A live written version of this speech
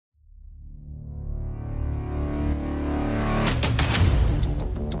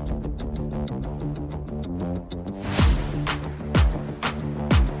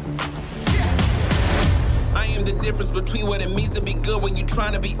difference between what it means to be good when you're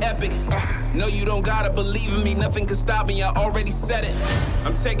trying to be epic. No, you don't gotta believe in me, nothing can stop me, I already said it.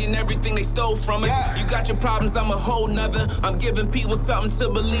 I'm taking everything they stole from us. You got your problems, I'm a whole nother. I'm giving people something to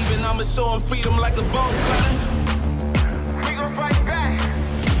believe in, I'ma show them freedom like a bolt cutter. We gon' fight back.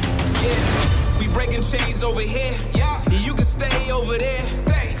 Yeah, we breaking chains over here. Yeah, you can stay over there.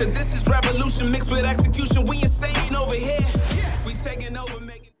 Stay, cause this is revolution mixed with execution. We insane over here. We taking over,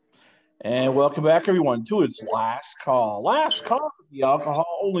 making. And welcome back, everyone, to its last call. Last call for the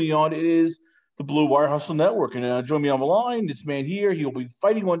alcohol only on it is the Blue Wire Hustle Network. And join me on the line, this man here. He'll be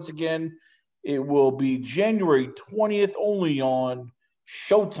fighting once again. It will be January 20th only on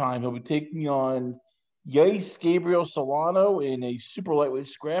Showtime. He'll be taking on Yace Gabriel Solano in a super lightweight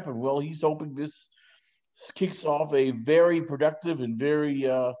scrap. And, well, he's hoping this kicks off a very productive and very,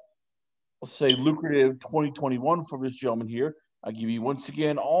 let's say, lucrative 2021 for this gentleman here. I give you once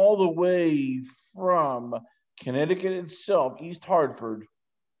again all the way from Connecticut itself, East Hartford.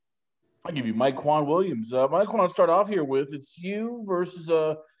 I give you Mike Quan Williams. Mike Quan, I'll start off here with it's you versus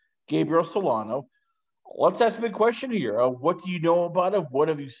Gabriel Solano. Let's ask a big question here. What do you know about him? What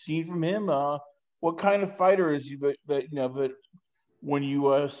have you seen from him? What kind of fighter is he? That when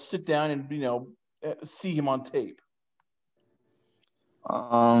you sit down and see him on tape.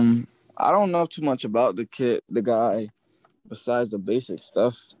 I don't know too much about the guy. Besides the basic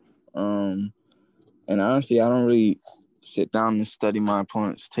stuff. And honestly, I don't really sit down and study my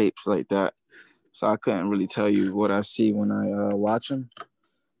opponent's tapes like that. So I couldn't really tell you what I see when I watch him.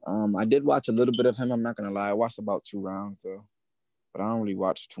 I did watch a little bit of him. I'm not going to lie. I watched about 2 rounds, though. But I don't really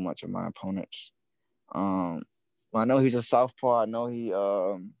watch too much of my opponents. I know he's a southpaw. I know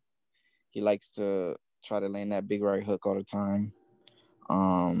he likes to try to land that big right hook all the time.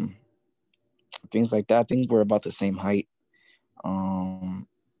 Things like that. I think we're about the same height.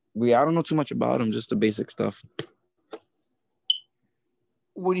 I don't know too much about him, just the basic stuff.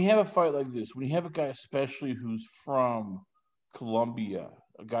 When you have a fight like this, when you have a guy especially who's from Colombia,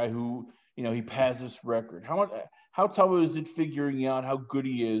 a guy who, he has this record, how tough is it figuring out how good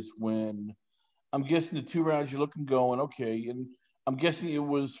he is when I'm guessing the 2 rounds you're looking going, okay, and I'm guessing it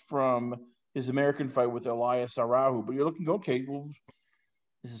was from his American fight with Elias Araujo, but you're looking, okay, well,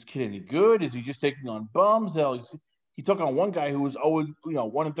 is this kid any good? Is he just taking on bums? He took on one guy who was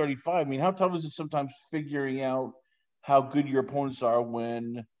 1-35. I mean, how tough is it sometimes figuring out how good your opponents are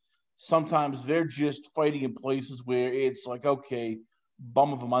when sometimes they're just fighting in places where it's like, okay,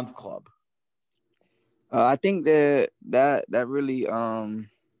 bum of a month club? I think that really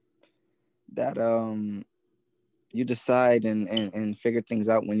you decide and figure things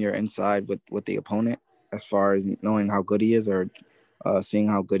out when you're inside with the opponent as far as knowing how good he is or seeing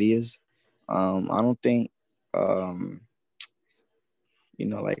how good he is. I don't think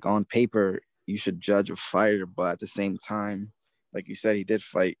like on paper you should judge a fighter, but at the same time, like you said, he did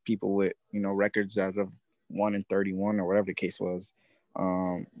fight people with records as of 1-31 or whatever the case was.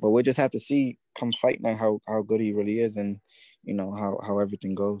 But we'll just have to see come fight night how good he really is and how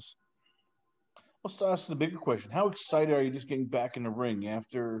everything goes. Let's ask the bigger question. How excited are you just getting back in the ring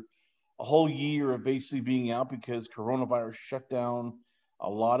after a whole year of basically being out because coronavirus shut down a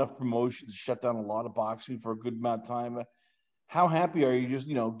lot of promotions, shut down a lot of boxing for a good amount of time? How happy are you just,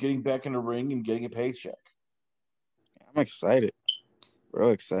 getting back in the ring and getting a paycheck? I'm excited. Real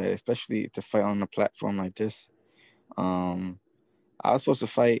excited, especially to fight on a platform like this. I was supposed to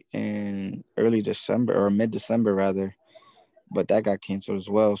fight in early December or mid-December rather, but that got canceled as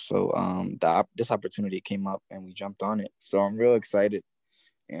well. So this opportunity came up and we jumped on it. So I'm real excited.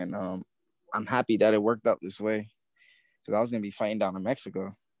 And I'm happy that it worked out this way because I was going to be fighting down in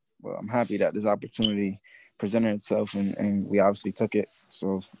Mexico. But I'm happy that this opportunity presented itself and we obviously took it.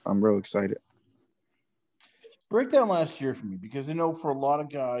 So I'm real excited. Break down last year for me, because I know for a lot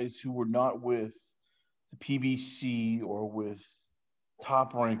of guys who were not with the PBC or with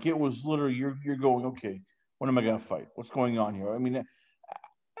Top Rank, it was literally you're going, okay, when am I going to fight? What's going on here? I mean,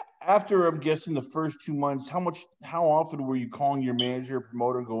 after I'm guessing the first 2 months, how often were you calling your manager or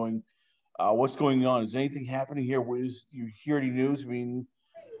promoter going, what's going on? Is anything happening here? You hear any news? I mean,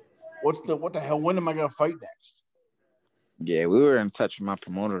 what the hell? When am I going to fight next? Yeah, we were in touch with my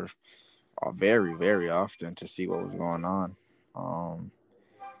promoter very, very often to see what was going on.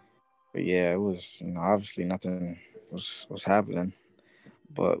 But yeah, it was, obviously nothing was happening.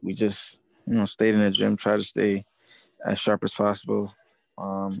 But we just, stayed in the gym, try to stay as sharp as possible,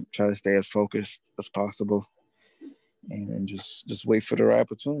 try to stay as focused as possible, and just wait for the right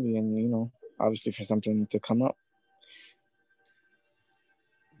opportunity and, obviously for something to come up.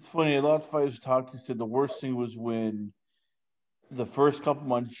 It's funny, a lot of fighters talked to said the worst thing was when the first couple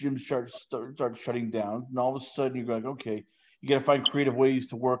months, gyms start shutting down, and all of a sudden you're like, okay, you got to find creative ways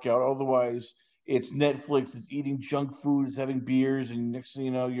to work out. Otherwise, it's Netflix, it's eating junk food, it's having beers, and next thing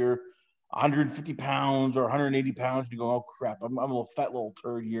you know, you're 150 pounds or 180 pounds. And you go, oh crap, I'm a little fat little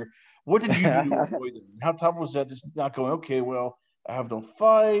turd here. What did you do to avoid it? How tough was that? Just not going, okay, well, I have no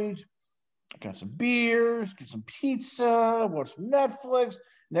fight. I got some beers, get some pizza, watch some Netflix.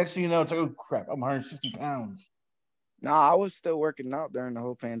 Next thing you know, it's like, oh crap, I'm 160 pounds. No, I was still working out during the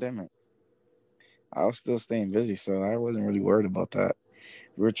whole pandemic. I was still staying busy, so I wasn't really worried about that.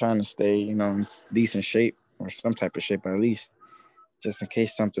 We were trying to stay, in decent shape or some type of shape at least, just in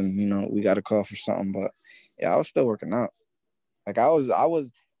case something, we got to call for something. But yeah, I was still working out. Like I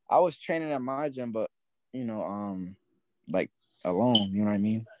was training at my gym, but like alone. You know what I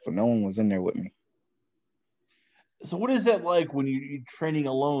mean? So no one was in there with me. So what is that like when you're training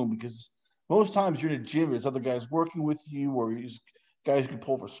alone? Because most times you're in a gym, there's other guys working with you, or you just guys can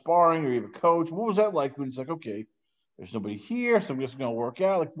pull for sparring, or you have a coach. What was that like when it's like, okay, there's nobody here, so I'm just gonna work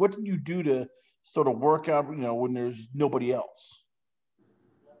out? Like, what did you do to sort of work out, when there's nobody else?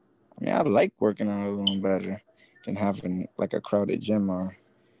 I mean, I like working out alone better than having like a crowded gym or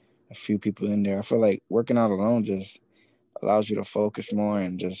a few people in there. I feel like working out alone just allows you to focus more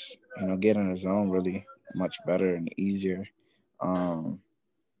and just get in the zone really much better and easier. Um,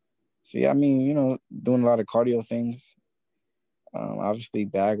 so yeah, I mean, doing a lot of cardio things, obviously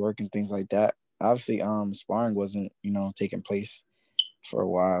bag work and things like that. Obviously, sparring wasn't taking place for a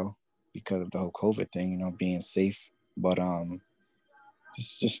while because of the whole COVID thing, being safe. But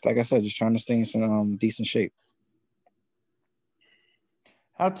just like I said, just trying to stay in some decent shape.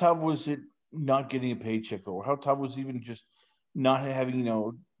 How tough was it not getting a paycheck, or how tough was even just not having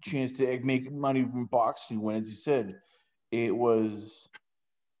chance to make money from boxing? When, as you said, it was.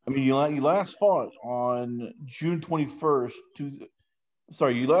 I mean, you last fought on June 21st.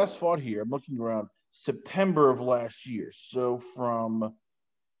 Sorry, you last fought here. I'm looking around September of last year. So from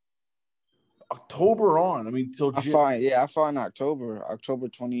October on, I mean, till I fought in October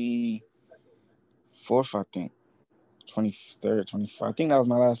 24th, I think. 23rd, 24th. I think that was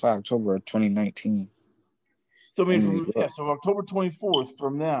my last fight, October of 2019. So I mean, so October 24th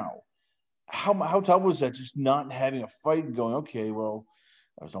from now, how tough was that? Just not having a fight and going, okay, well,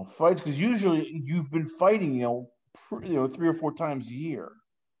 there's no fights, because usually you've been fighting, 3 or 4 times a year.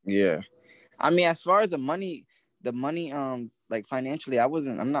 Yeah, I mean, as far as the money, like financially,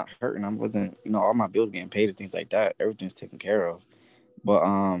 I'm not hurting. I wasn't, all my bills getting paid and things like that. Everything's taken care of. But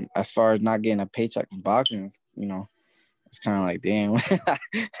as far as not getting a paycheck from boxing, it's kind of like, damn,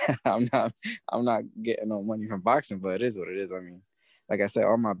 I'm not getting no money from boxing, but it is what it is. I mean, like I said,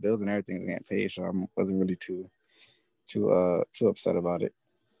 all my bills and everything's getting paid, so I wasn't really too upset about it.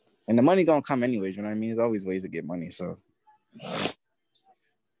 And the money gonna come anyways, you know what I mean? There's always ways to get money, so.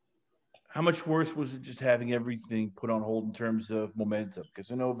 How much worse was it just having everything put on hold in terms of momentum?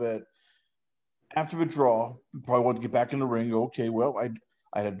 Because I know that after the draw, you probably want to get back in the ring. Okay, well,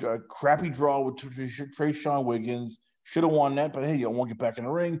 I had a crappy draw with Trayshawn Wiggins. Should have won that, but hey, I want to get back in the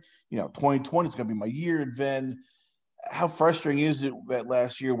ring. 2020 is going to be my year. And then how frustrating is it that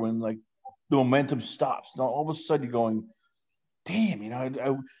last year when like the momentum stops? Now all of a sudden you're going, damn,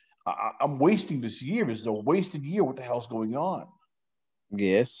 I'm wasting this year. This is a wasted year. What the hell's going on?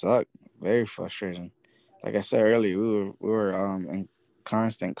 Yeah, it sucked. Very frustrating. Like I said earlier, we were in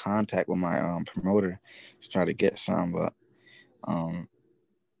constant contact with my promoter to try to get some, but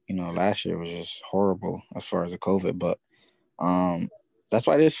last year was just horrible as far as the COVID. But that's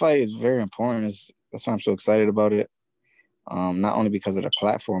why this fight is very important. That's why I'm so excited about it. Not only because of the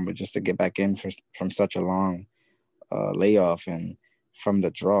platform, but just to get back in from such a long layoff and from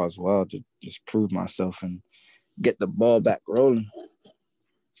the draw as well, to just prove myself and get the ball back rolling.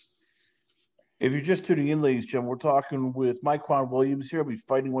 If you're just tuning in, ladies and gentlemen, we're talking with Myquan Williams here. We'll be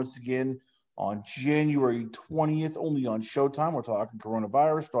fighting once again on January 20th, only on Showtime. We're talking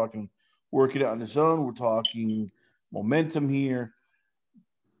coronavirus, talking working out on his own. We're talking momentum here.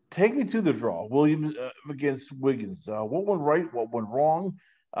 Take me to the draw. Williams against Wiggins. What went right? What went wrong?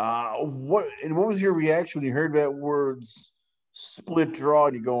 What was your reaction when you heard that words split draw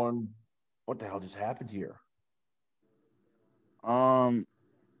and you're going, what the hell just happened here?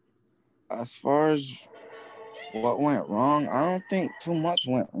 As far as what went wrong, I don't think too much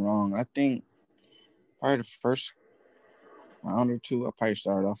went wrong. I think probably the first round or two, I probably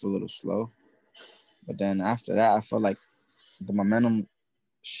started off a little slow. But then after that, I felt like the momentum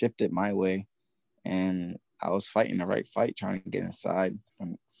shifted my way. And I was fighting the right fight, trying to get inside.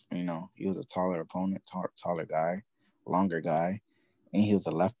 And, he was a taller opponent, taller guy, longer guy. And he was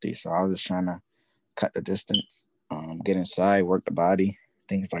a lefty. So I was just trying to cut the distance. get inside, work the body,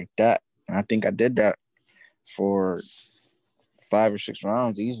 things like that. And I think I did that for 5 or 6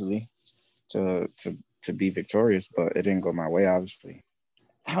 rounds easily to be victorious, but it didn't go my way, obviously.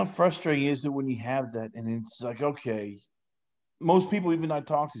 How frustrating is it when you have that and it's like, okay, most people even I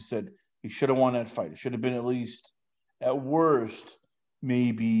talked to said he should have won that fight. It should have been at least, at worst,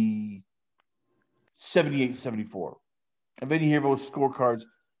 maybe 78-74. And then you hear those scorecards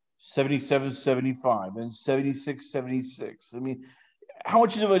 77-75 and 76-76. I mean, how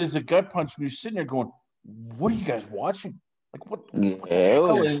much of it is a gut punch when you're sitting there going, what are you guys watching? Like, what the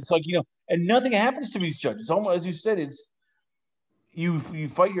hell? And it's like, and nothing happens to these judges. Almost, as you said, it's you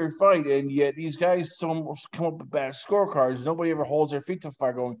fight your fight, and yet these guys almost come up with bad scorecards. Nobody ever holds their feet to the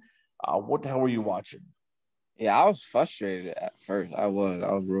fire going, what the hell were you watching? Yeah, I was frustrated at first. I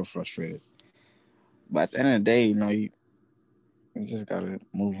was real frustrated. But at the end of the day, you just gotta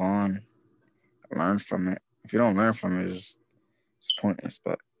move on, learn from it. If you don't learn from it, it's pointless.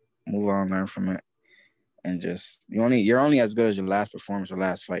 But move on, learn from it, and just you're only as good as your last performance or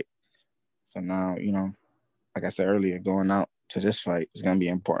last fight. So now, like I said earlier, going out to this fight is gonna be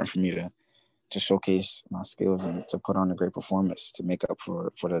important for me to showcase my skills and to put on a great performance to make up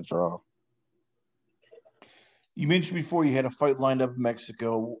for the draw. You mentioned before you had a fight lined up in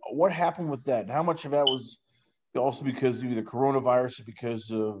Mexico. What happened with that? How much of that was also because of either coronavirus or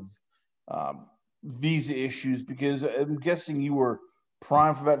because of visa issues? Because I'm guessing you were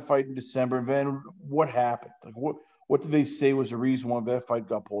primed for that fight in December. And then what happened? Like what did they say was the reason why that fight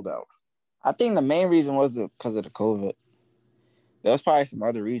got pulled out? I think the main reason was because of the COVID. There was probably some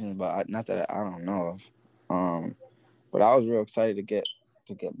other reasons, but not that I don't know of. But I was real excited to get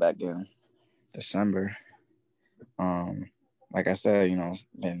back in December. Like I said,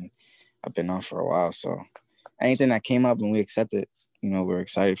 I've been on for a while, so anything that came up and we accepted, we're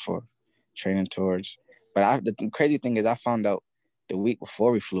excited for training towards. But the crazy thing is I found out the week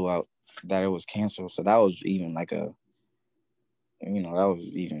before we flew out that it was canceled. So that was even that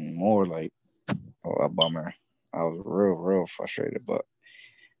was even more like a bummer. I was real frustrated, but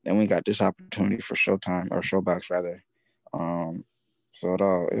then we got this opportunity for Showtime or Showbox rather. So it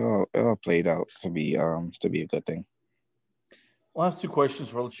all played out to be a good thing. Last two questions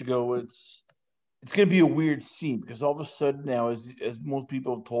before I let you go. It's going to be a weird scene because all of a sudden now, as most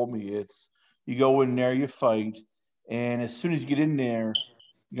people have told me, it's you go in there, you fight, and as soon as you get in there,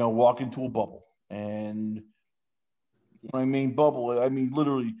 you're going to walk into a bubble. And when I mean bubble, I mean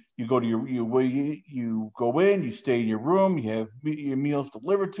literally you go to you go in, you stay in your room, you have your meals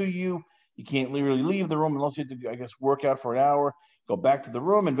delivered to you. You can't literally leave the room unless you have to, I guess, work out for an hour, go back to the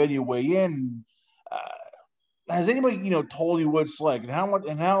room, and then you weigh in. Has anybody, told you what it's like, and how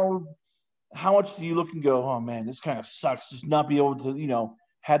much do you look and go, oh man, this kind of sucks, just not be able to,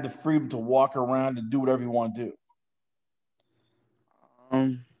 had the freedom to walk around and do whatever you want to do?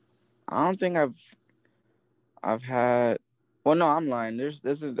 I don't think I've had. Well, no, I'm lying. There's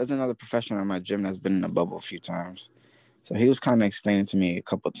another professional in my gym that's been in a bubble a few times, so he was kind of explaining to me a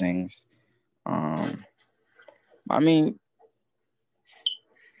couple things. I mean,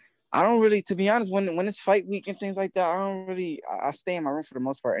 I don't really, to be honest, when it's fight week and things like that, I stay in my room for the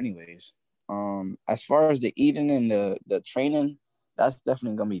most part anyways. As far as the eating and the training, that's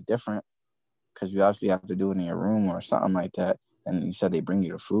definitely going to be different because you obviously have to do it in your room or something like that. And you said they bring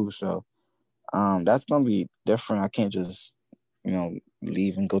you the food. So that's going to be different. I can't just,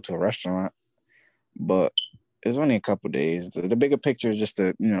 leave and go to a restaurant. But it's only a couple days. The bigger picture is just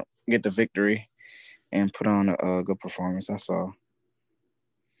to, get the victory and put on a good performance. That's all.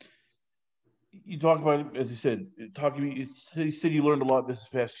 You talk about, as you said, you said you learned a lot this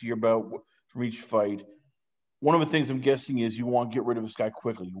past year from each fight. One of the things I'm guessing is you want to get rid of this guy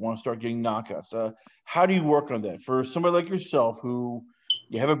quickly. You want to start getting knockouts. How do you work on that for somebody like yourself who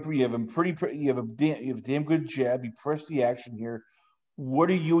you have a damn good jab. You press the action here. What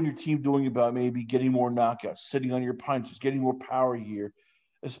are you and your team doing about maybe getting more knockouts, sitting on your punches, getting more power here,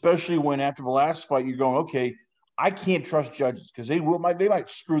 especially when after the last fight you're going, okay, I can't trust judges because they might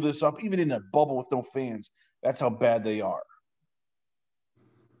screw this up even in a bubble with no fans. That's how bad they are.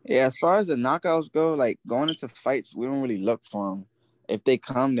 Yeah, as far as the knockouts go, like going into fights, we don't really look for them. If they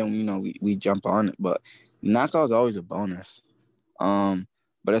come, then we jump on it. But knockouts are always a bonus.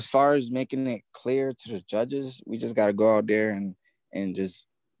 But as far as making it clear to the judges, we just gotta go out there and just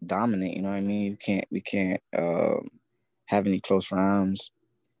dominate. You know what I mean? We can't have any close rounds.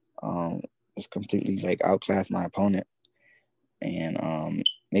 Just completely like outclass my opponent and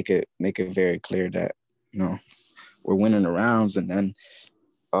make it very clear that we're winning the rounds, and then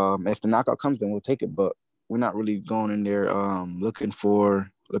if the knockout comes, then we'll take it. But we're not really going in there looking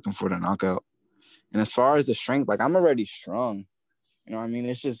for the knockout. And as far as the strength, like I'm already strong. You know what I mean?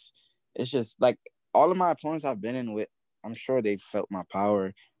 It's just like all of my opponents I've been in with, I'm sure they felt my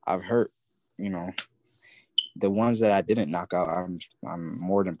power. I've hurt, you know, the ones that I didn't knock out. I'm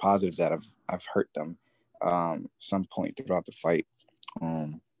more than positive that I've hurt them some point throughout the fight.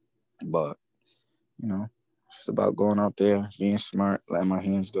 But you know, it's just about going out there, being smart, letting my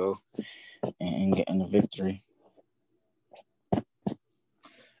hands go, and getting the victory.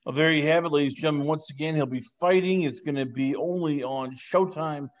 Well, there you have it, ladies and gentlemen. Once again, he'll be fighting. It's going to be only on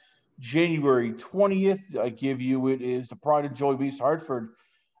Showtime, January 20th. I give you, it is the Pride and Joy of East Hartford.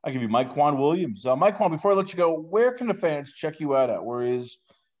 I give you Myquan Williams. Myquan, before I let you go, where can the fans check you out at? Where is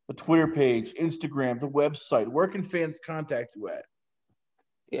the Twitter page, Instagram, the website? Where can fans contact you at?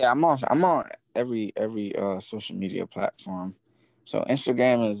 Yeah, I'm on every social media platform. So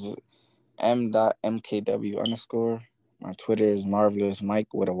Instagram is m.mkw_. My Twitter is Marvelous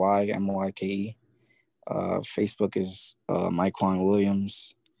Mike with a Y, MYKE. Facebook is Myquan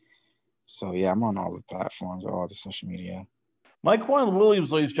Williams. So yeah, I'm on all the platforms, all the social media. Myquan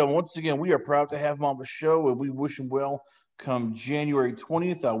Williams, ladies and gentlemen, once again, we are proud to have him on the show, and we wish him well come January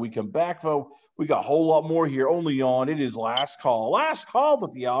 20th. We come back, though. We got a whole lot more here, only on It Is Last Call. Last Call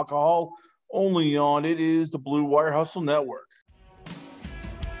with the Alcohol, only on It Is the Blue Wire Hustle Network.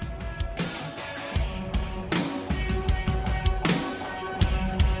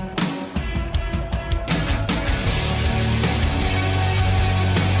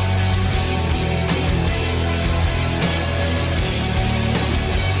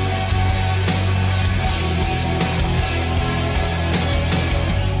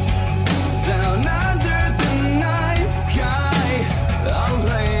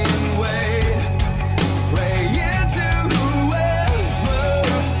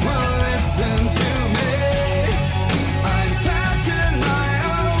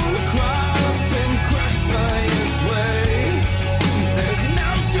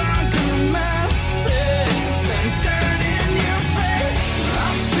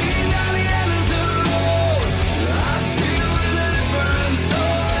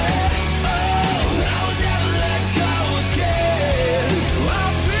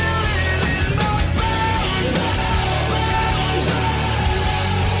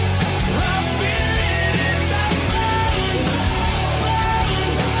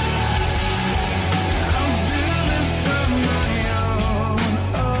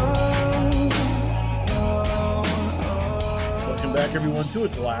 Everyone to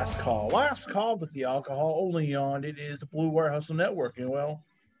its last call with the Alcohol, only on It Is the Blue Wire Hustle Network. And well,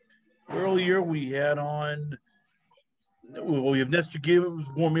 earlier we had on, we have Nestor Gibbs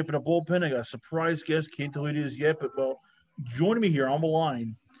warming up in a bullpen. I got a surprise guest, can't tell who it is yet, but well, joining me here on the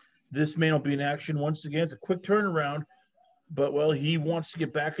line, this man will be in action once again. It's a quick turnaround, but well, he wants to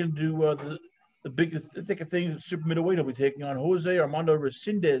get back into the big thick of things at super middleweight. He'll be taking on Jose Armando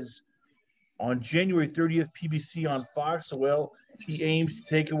Resendez on January 30th, PBC on Fox. So, well, he aims to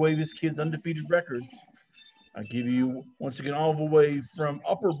take away this kid's undefeated record. I give you, once again, all the way from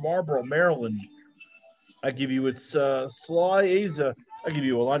Upper Marlboro, Maryland. I give you, it's Sly Aza. I give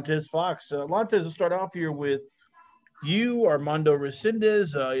you Alantez Fox. Alantez, let's start off here with you, Armando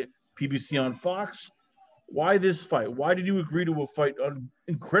Resendez, PBC on Fox. Why this fight? Why did you agree to a fight on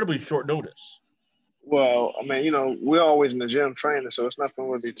incredibly short notice? Well, I mean, you know, we're always in the gym training, so it's nothing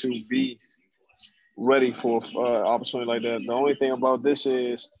really to be ready for an opportunity like that. The only thing about this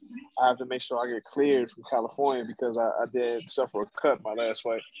is I have to make sure I get cleared from California because I did suffer a cut my last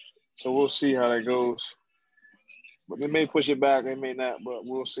fight. So we'll see how that goes. But they may push it back, they may not, but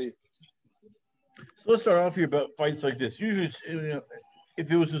we'll see. So let's start off here about fights like this. Usually,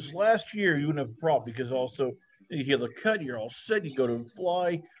 if it was this last year, you wouldn't have a problem because also you hear the cut, you're all set, you go to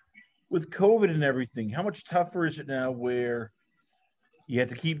fly. With COVID and everything, how much tougher is it now where you have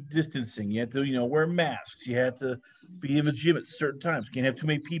to keep distancing, you have to, wear masks, you have to be in the gym at certain times, can't have too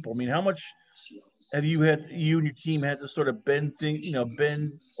many people? I mean, how much have you and your team had to sort of bend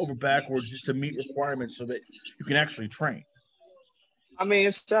over backwards just to meet requirements so that you can actually train? I mean,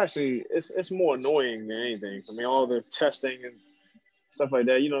 it's more annoying than anything. I mean, all the testing and stuff like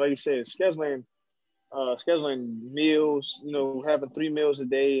that, like you said, scheduling meals, having 3 meals a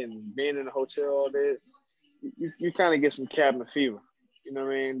day and being in a hotel all day, you kind of get some cabin fever. You know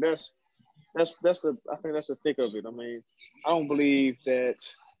what I mean? I think that's the thick of it. I mean, I don't believe that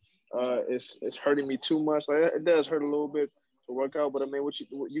it's hurting me too much. Like, it does hurt a little bit to work out, but I mean, what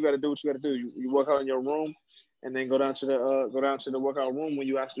you got to do, what you got to do. You work out in your room, and then go down to the workout room when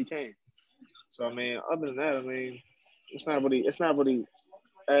you actually can. So I mean, other than that, I mean, it's not really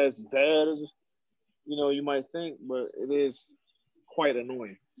as bad as you might think, but it is quite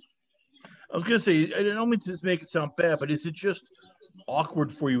annoying. I was gonna say, I don't mean to make it sound bad, but is it just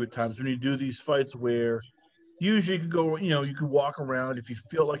awkward for you at times when you do these fights where usually you could go, you could walk around if you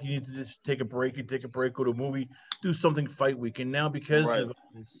feel like you need to just take a break, go to a movie, do something fight week, and now because Right. of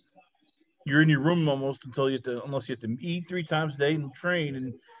you're in your room almost unless you have to eat 3 times a day and train,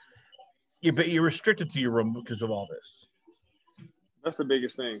 and you're restricted to your room because of all this. That's the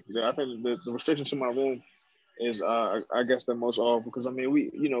biggest thing. Yeah, I think the restriction to my room is, I guess, the most awful because I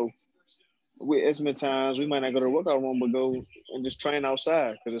mean, it's many times we might not go to the workout room, but go and just train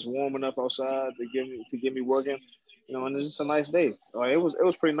outside because it's warm enough outside to get me working. And it's just a nice day. It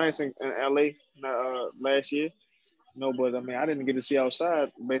was pretty nice in LA last year. But I mean, I didn't get to see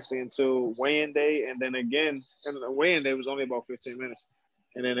outside basically until weigh-in day, and then again, and the weigh-in day was only about 15 minutes,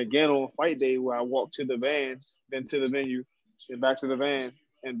 and then again on fight day where I walked to the van, then to the venue, then back to the van,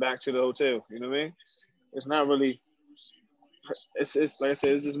 and back to the hotel. You know what I mean? It's not really. It's like I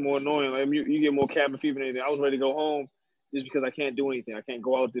said, it's just more annoying. Like you get more cabin fever than anything. I was ready to go home just because I can't do anything. I can't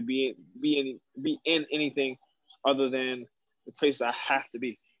go out to be in anything other than the place I have to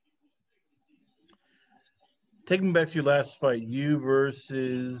be. Taking me back to your last fight, you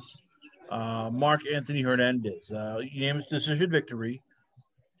versus Mark Anthony Hernandez. Unanimous decision victory.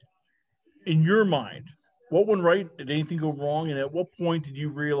 In your mind, what went right? Did anything go wrong? And at what point did you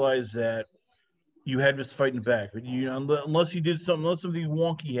realize that you had this fight in the bag? Unless something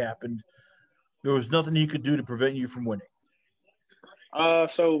wonky happened, there was nothing you could do to prevent you from winning.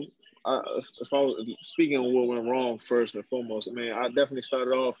 So if I was speaking on what went wrong first and foremost, I mean, I definitely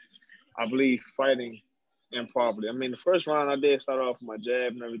started off, I believe, fighting improperly. I mean, the first round I did start off with my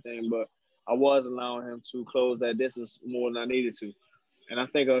jab and everything, but I was allowing him to close that distance more than I needed to. And I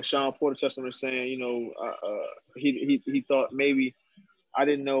think Sean Porter touched on it saying, he thought maybe I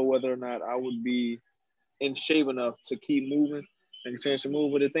didn't know whether or not I would be in shape enough to keep moving and continue to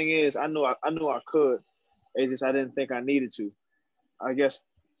move. But the thing is, I knew I could. It's just I didn't think I needed to. I guess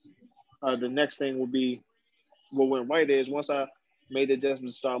the next thing would be what went right is once I made the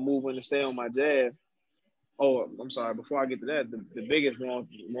adjustment to start moving and stay on my jab. Oh, I'm sorry. Before I get to that, the biggest wrong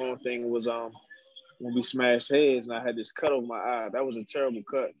thing was when we smashed heads and I had this cut over my eye. That was a terrible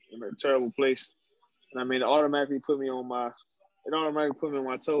cut in a terrible place. And I mean, it automatically put me on my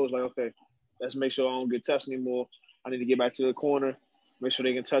toes. Like, okay, let's make sure I don't get touched anymore. I need to get back to the corner, make sure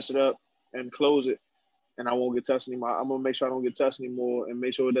they can touch it up and close it, and I won't get touched anymore. I'm gonna make sure I don't get touched anymore and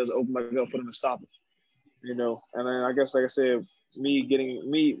make sure it doesn't open back up for them to stop it. And then I guess, like I said,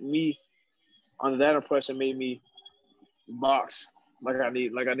 me under that impression made me box like I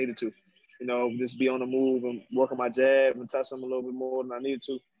needed to. Just be on the move and work on my jab and touch him a little bit more than I needed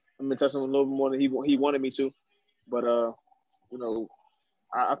to. I mean, touch him a little bit more than he wanted me to. But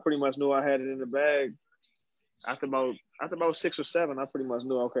I pretty much knew I had it in the bag. After about 6 or 7, I pretty much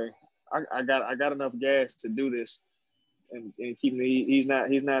knew, okay, I got enough gas to do this, and keep me. He's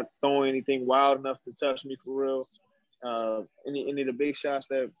not throwing anything wild enough to touch me for real. Any of the big shots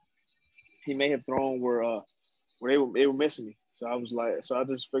that he may have thrown were they were missing me. So I was like, I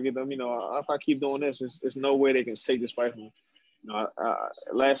just figured them. If I keep doing this, there's no way they can take this fight from me.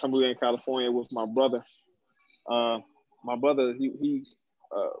 Last time we were in California with my brother. My brother, he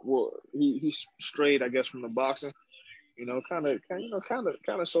strayed, I guess, from the boxing. Kind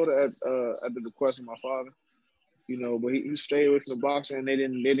of sort of at the request of my father. But he strayed away from the boxing, and they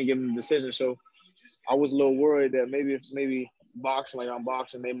didn't give him the decision. So I was a little worried that maybe boxing like I'm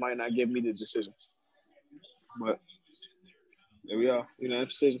boxing, they might not give me the decision. But there we are.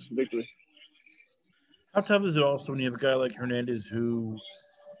 Decision victory. How tough is it also when you have a guy like Hernandez who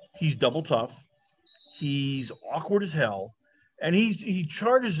he's double tough, he's awkward as hell, and he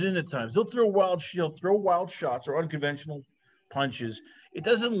charges in at times. He'll throw wild shots or unconventional punches. It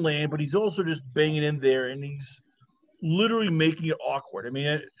doesn't land, but he's also just banging in there, and he's literally making it awkward. I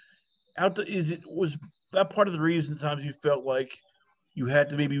mean, was that part of the reason at times you felt like you had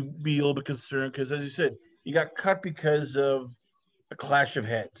to maybe be a little bit concerned? Because, as you said, you got cut because of a clash of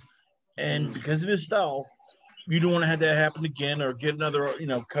heads. And because of his style, you don't want to have that happen again or get another,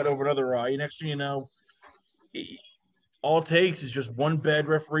 cut over another eye. Next thing you know, all it takes is just one bad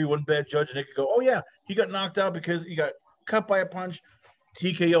referee, one bad judge, and they could go, oh, yeah, he got knocked out because he got cut by a punch,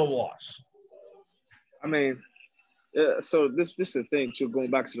 TKO loss. I mean, so this is the thing, too,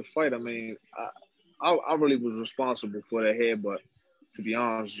 going back to the fight. I mean, I really was responsible for that headbutt, to be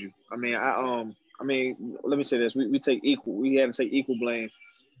honest with you. I mean, let me say this. We had to take equal blame.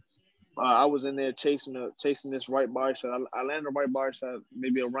 I was in there chasing this right body shot. I landed a right body shot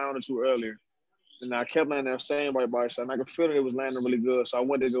maybe a round or two earlier. And I kept landing that same right body shot. And I could feel that it was landing really good. So I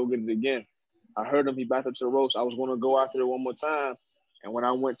went to go get it again. I heard him. He backed up to the ropes. I was going to go after it one more time. And when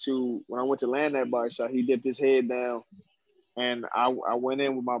I went to land that body shot, he dipped his head down, and I went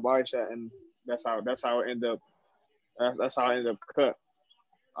in with my body shot, and that's how it ended up. That's how I ended up cut.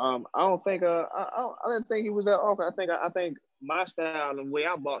 I don't think I didn't think he was that awkward. I think my style and the way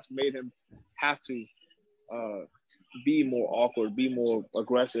I boxed made him have to be more awkward, be more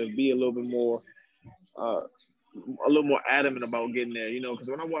aggressive, be a little more adamant about getting there. You know, because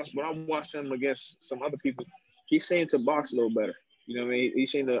when I watched him against some other people, he seemed to box a little better. You know what I mean? He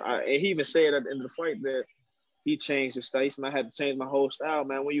seemed to. And he even said at the end of the fight that he changed his style. He said, I had to change my whole style,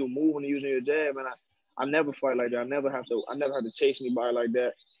 man. When you were moving and using your jab, man, I never fight like that. I never have to chase anybody like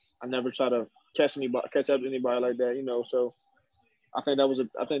that. I never try to catch up to anybody like that. You know, so I think that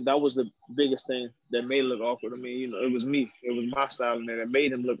was the biggest thing that made it look awkward. I mean, you know, it was me. It was my style in there that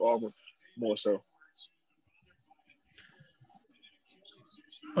made him look awkward more so.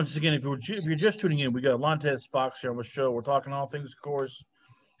 Once again, if you're just tuning in, we got Lontez Fox here on the show. We're talking all things, of course.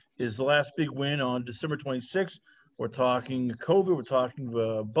 His last big win on December 26th. We're talking COVID. We're talking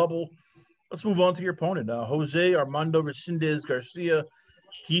bubble. Let's move on to your opponent. Jose Armando Resendez Garcia.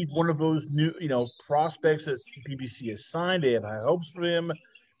 He's one of those new, prospects that PBC has signed. They have high hopes for him.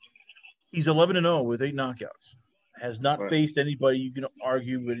 He's 11-0 with 8 knockouts. Has not faced anybody you can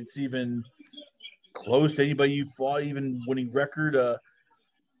argue, but it's even close to anybody you fought, even winning record.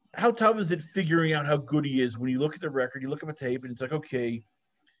 How tough is it figuring out how good he is when you look at the record, you look at the tape, and it's like, okay,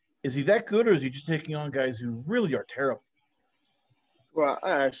 is he that good, or is he just taking on guys who really are terrible? Well,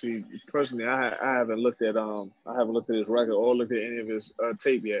 I actually personally, I haven't looked at his record or looked at any of his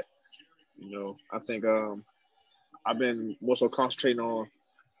tape yet. You know, I think I've been more so concentrating on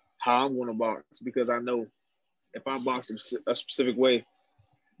how I'm going to box, because I know if I box a specific way,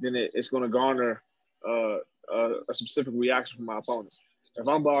 then it's going to garner a specific reaction from my opponents. If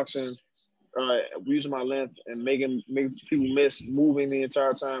I'm boxing, using my length and making people miss moving the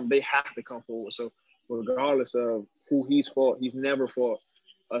entire time, they have to come forward. So regardless of who he's fought, he's never fought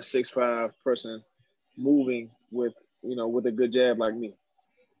a 6'5" person moving with a good jab like me.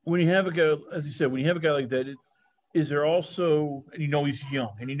 When you have a guy, as you said, like that, is there also, and he's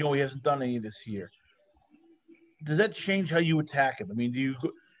young, and he hasn't done any of this here, does that change how you attack him? I mean, do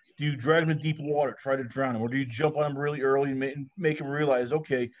you drag him in deep water, try to drown him, or do you jump on him really early and make him realize,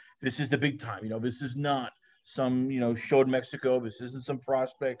 okay, this is the big time. This is not some, show in Mexico. This isn't some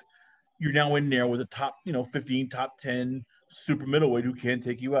prospect. You're now in there with a top, 15, top 10 super middleweight who can't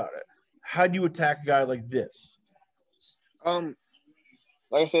take you out. How do you attack a guy like this? Like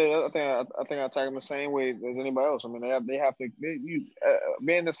I said, I think I attack him the same way as anybody else. I mean, they have to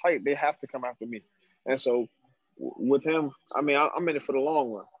being this height, they have to come after me. And so with him, I mean, I'm in it for the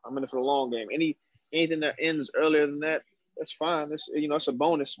long run. I'm in it for the long game. Anything that ends earlier than that, that's fine. It's a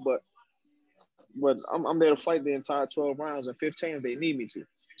bonus, but I'm there to fight the entire 12 rounds and 15 if they need me to.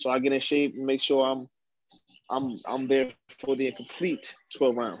 So I get in shape and make sure I'm there for the complete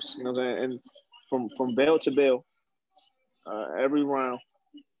 12 rounds. You know what I'm saying? And from bell to bell, every round,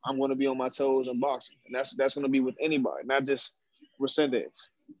 I'm going to be on my toes and boxing. And that's going to be with anybody, not just Resendez.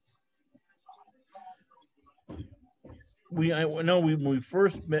 I know when we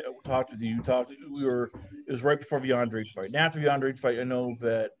first talked with you, it was right before the Andrade fight. And after the Andrade fight, I know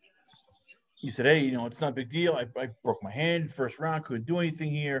that you said, hey, it's not a big deal. I broke my hand first round, couldn't do anything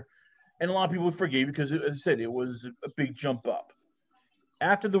here. And a lot of people forgave because, as I said, it was a big jump up.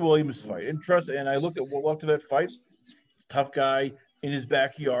 After the Williams fight, and I looked at that fight, tough guy in his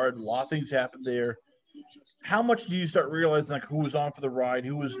backyard, a lot of things happened there. How much do you start realizing who was on for the ride,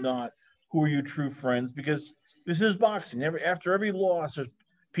 who was not, who are your true friends? Because this is boxing. After every loss,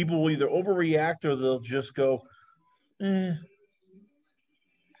 people will either overreact or they'll just go,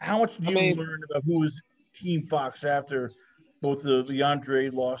 How much do you learn about who was Team Fox after both the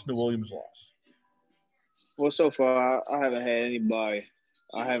Andrade loss and the Williams loss? Well, so far I haven't had anybody.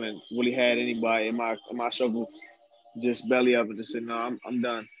 I haven't really had anybody in my circle just belly up and just say, no, I'm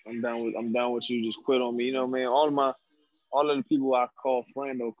done. I'm done with you. Just quit on me. Man. All of the people I call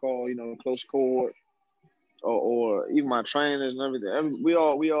friend or call close cohort or even my trainers and everything. We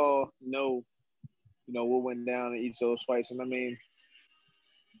all know what went down in each of those fights. And I mean,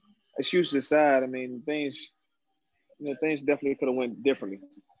 excuses aside, I mean, things definitely could have went differently,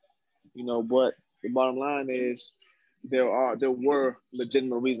 but the bottom line is there were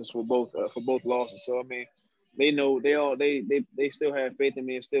legitimate reasons for both losses. So, I mean, they know they still have faith in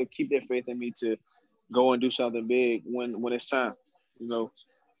me and still keep their faith in me to go and do something big when it's time,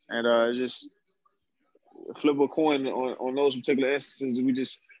 and just flip a coin on those particular instances. We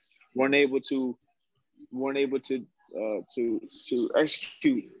just weren't able to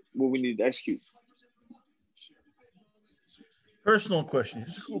execute what we need to execute. Personal question,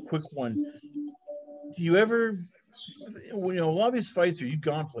 just a quick one. Do you ever, a lot of these fights here, you've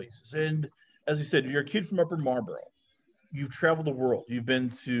gone places, and as I said, you're a kid from Upper Marlboro. You've traveled the world. You've been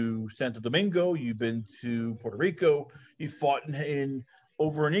to Santo Domingo. You've been to Puerto Rico. You fought in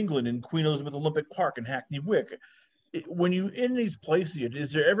over in England in Queen Elizabeth Olympic Park in Hackney Wick. When you in these places,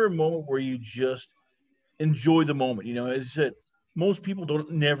 is there ever a moment where you just enjoy the moment? As I said, most people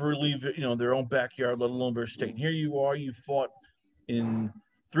don't never leave their own backyard, let alone their state. And here you are. You fought in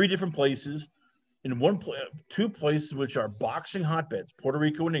 3 different places, in 2 places which are boxing hotbeds, Puerto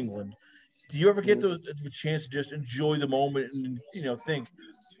Rico and England. Do you ever get the chance to just enjoy the moment and think,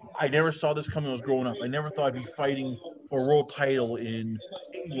 I never saw this coming when I was growing up. I never thought I'd be fighting for a world title in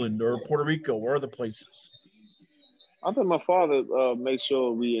England or Puerto Rico or other places? I think my father makes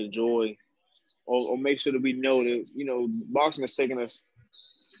sure we enjoy or make sure that we know that, boxing has taken us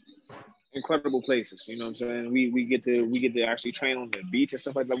incredible places. You know what I'm saying? We get to actually train on the beach and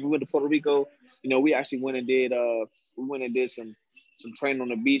stuff like that. We went to Puerto Rico. We actually went and did some training on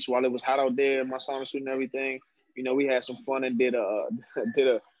the beach while it was hot out there. My sauna suit and everything. We had some fun and did a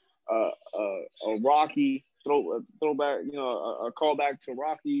Rocky throwback. A callback to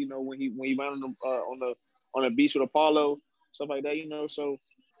Rocky. When he went on the beach with Apollo, stuff like that. So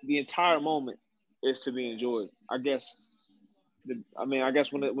the entire moment is to be enjoyed. I guess when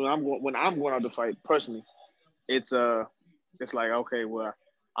I'm going out to fight personally, it's like, okay, well,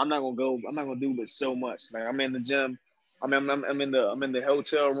 I'm not gonna do but so much. Like, I'm in the gym, I'm in the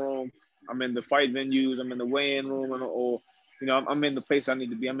hotel room, I'm in the fight venues, I'm in the weigh-in room, or I'm in the place I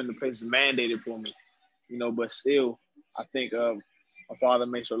need to be. I'm in the place mandated for me, But still, I think my father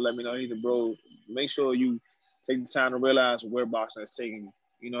makes sure to let me know, either, bro, make sure you take the time to realize where boxing is taking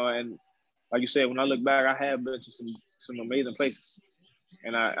you. And like you said, when I look back, I have been to some amazing places,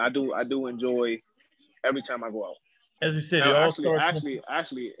 and I do enjoy every time I go out. As you said,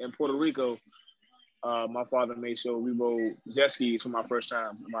 actually, in Puerto Rico, my father made sure we rode jet skis for my first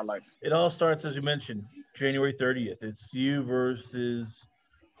time in my life. It all starts, as you mentioned, January 30th. It's you versus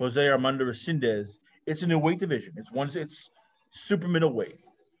Jose Armando Resendez. It's a new weight division. It's super middleweight.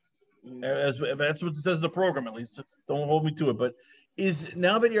 As that's what it says in the program, at least. Don't hold me to it. But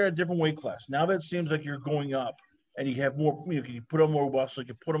now that you're at a different weight class, now that it seems like you're going up and you have more, you put on more muscle,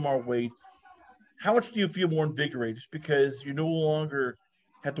 you put on more weight. How much do you feel more invigorated? Just because you no longer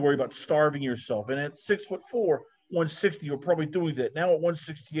have to worry about starving yourself. And at 6'4", 160, you're probably doing that. Now at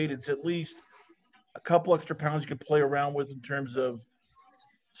 168, it's at least a couple extra pounds you can play around with in terms of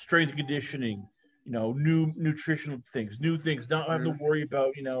strength and conditioning, new nutritional things, new things, not having to worry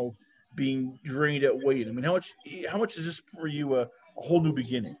about, being drained at weight. I mean, how much is this for you a whole new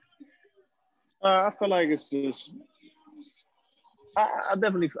beginning? I feel like it's just I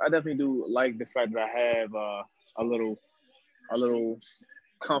definitely do like the fact that I have a little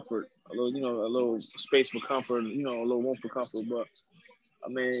comfort, a little space for comfort, a little room for comfort. But I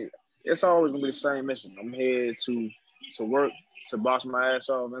mean, it's always gonna be the same mission. I'm here to work, to box my ass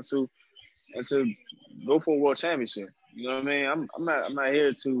off, and to go for a world championship. You know what I mean? I'm not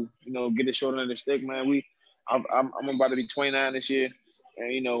here to get a short end of the stick, man. I'm about to be 29 this year,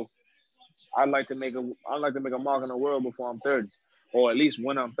 and I'd like to make a mark in the world before I'm 30, or at least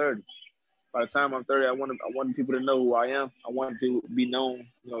when I'm 30. By the time I'm 30, I want people to know who I am. I want to be known,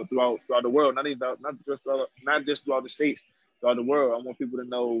 throughout the world, not just throughout the states, throughout the world. I want people to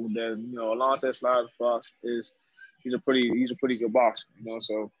know that Alontes Slider Fox he's a pretty good boxer.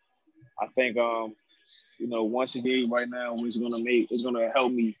 So I think 168 right now is gonna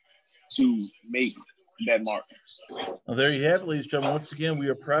help me to make that mark. Well, there you have it, ladies and gentlemen. Once again, we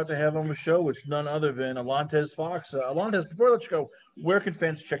are proud to have on the show, which none other than Alontes Fox. Alontes, before I let you go, where can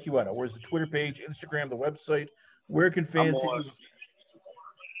fans check you out? Where's the Twitter page, Instagram, the website? Where can fans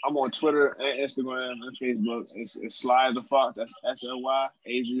I'm on Twitter and Instagram and Facebook. It's Sly the Fox. That's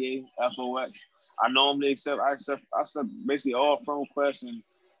SLYAZAFOX. I accept basically all friend requests, and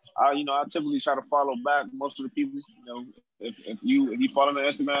I typically try to follow back most of the people. If you follow me on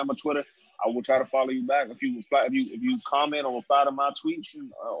Instagram or Twitter, I will try to follow you back. If you comment or reply to my tweets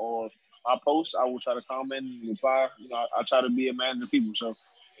or my posts, I will try to comment and reply. I try to be a man of the people. So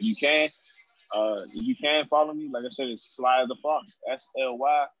if you can follow me, like I said, it's Sly the Fox.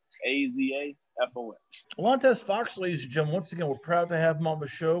 SLYAZAFOX. Alontes Fox, ladies and gentlemen. Once again, we're proud to have him on the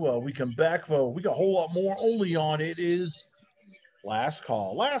show. We come back, we got a whole lot more only on It Is Last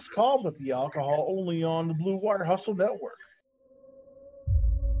Call. Last Call with the alcohol, only on the Blue Wire Hustle Network.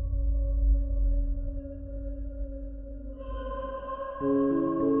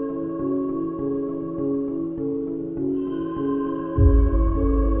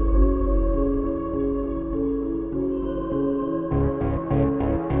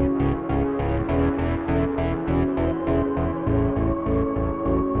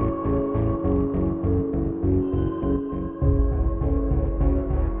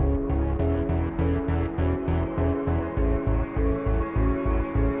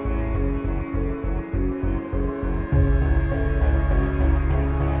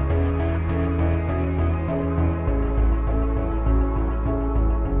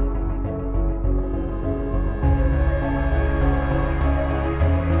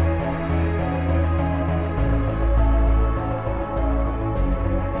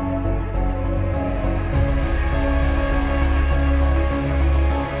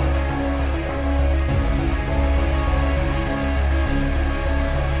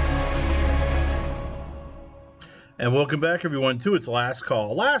 And welcome back, everyone, to its last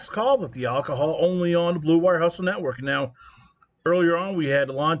call. Last call with the alcohol only on the Blue Wire Hustle Network. And now, earlier on, we had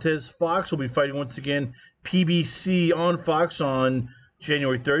Lontez Fox will be fighting once again PBC on Fox on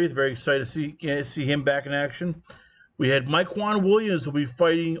January 30th. Very excited to see him back in action. We had Mike Juan Williams will be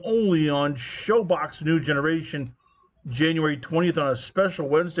fighting only on ShoBox New Generation January 20th on a special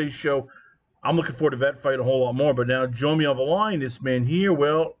Wednesday show. I'm looking forward to that fight a whole lot more. But now, join me on the line, this man here,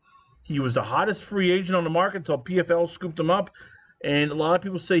 well, he was the hottest free agent on the market until PFL scooped him up. And a lot of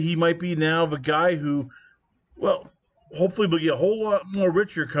people say he might be now the guy who, well, hopefully will get a whole lot more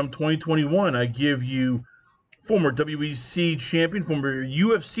richer come 2021. I give you former WEC champion, former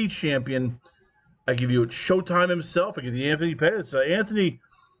UFC champion. I give you Showtime himself. I give you Anthony Pettis. Anthony,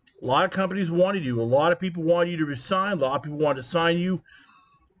 a lot of companies wanted you. A lot of people wanted you to resign. A lot of people wanted to sign you.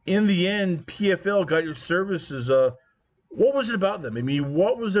 In the end, PFL got your services. What was it about them? I mean,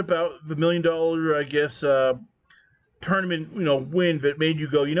 what was it about the $1 million, I guess, tournament, win that made you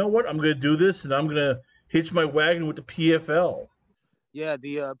go, you know what, I'm going to do this and I'm going to hitch my wagon with the PFL? Yeah,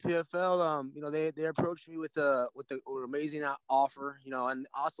 the PFL, they approached me with an amazing offer, and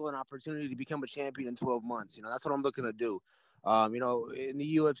also an opportunity to become a champion in 12 months. That's what I'm looking to do. In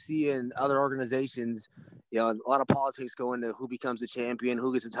the UFC and other organizations, a lot of politics go into who becomes a champion,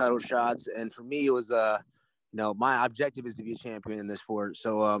 who gets the title shots. And for me, it was, my objective is to be a champion in this sport.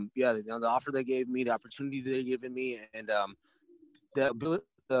 So, the offer they gave me, the opportunity they've given me, and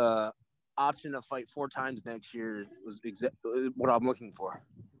the option to fight 4 times next year was what I'm looking for.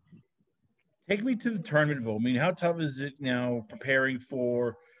 Take me to the tournament, though. I mean, how tough is it now preparing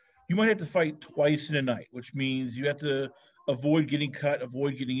for – you might have to fight twice in a night, which means you have to avoid getting cut,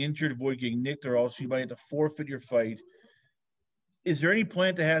 avoid getting injured, avoid getting nicked, or else you might have to forfeit your fight. Is there any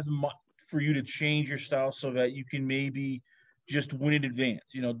plan to have for you to change your style so that you can maybe just win in advance?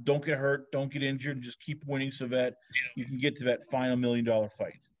 Don't get hurt, don't get injured, and just keep winning so that you can get to that final $1 million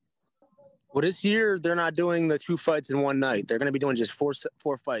fight. Well, this year they're not doing the 2 fights in one night. They're going to be doing just four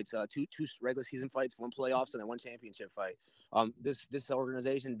fights, two regular season fights, 1 playoffs, and then 1 championship fight. This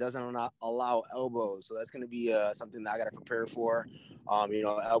organization doesn't allow elbows, so that's going to be something that I got to prepare for.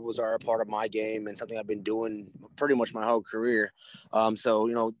 Elbows are a part of my game and something I've been doing pretty much my whole career.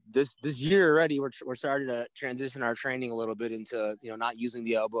 This year already we're starting to transition our training a little bit into not using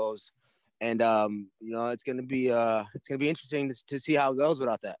the elbows, and it's going to be interesting to see how it goes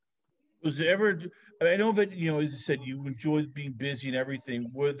without that. Was there ever – I know that, as you said, you enjoyed being busy and everything.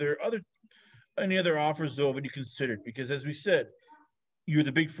 Were there any other offers, though, that you considered? Because, as we said, you're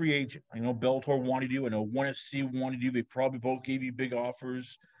the big free agent. I know Bellator wanted you. I know ONE FC wanted you. They probably both gave you big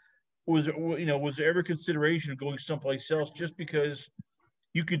offers. Was there ever consideration of going someplace else just because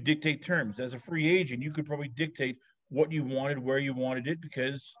you could dictate terms? As a free agent, you could probably dictate what you wanted, where you wanted it,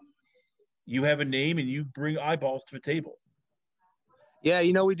 because you have a name and you bring eyeballs to the table. Yeah,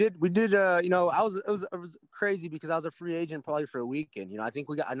 we did. It was crazy because I was a free agent probably for a weekend. I think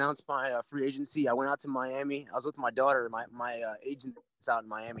we got announced my free agency. I went out to Miami. I was with my daughter. My agent's out in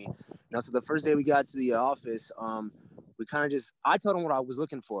Miami. So the first day we got to the office, we kind of I told him what I was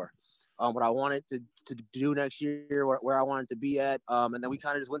looking for, what I wanted to do next year, where I wanted to be at, and then we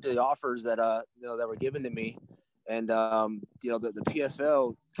kind of just went to the offers that that were given to me. And, the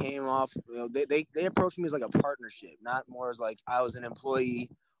PFL came off, they approached me as like a partnership, not more as like I was an employee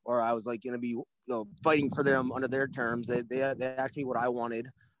or I was like going to be, fighting for them under their terms. They asked me what I wanted.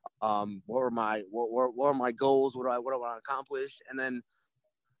 What were my goals? What do I want to accomplish? And then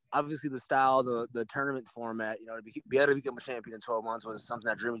obviously the style, the tournament format, to be able to become a champion in 12 months was something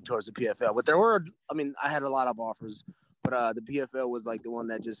that drew me towards the PFL. But I had a lot of offers. But the PFL was like the one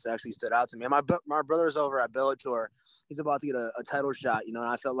that just actually stood out to me. And my brother's over at Bellator. He's about to get a title shot, and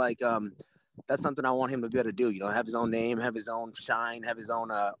I felt like that's something I want him to be able to do. Have his own name, have his own shine, have his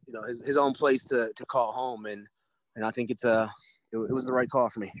own his own place to call home. And I think it was the right call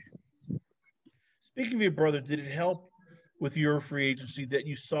for me. Speaking of your brother, did it help with your free agency that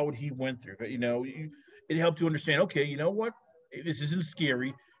you saw what he went through? It helped you understand. Okay, you know what? This isn't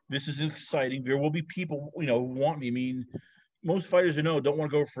scary. This is exciting. There will be people, who want me. I mean, most fighters don't want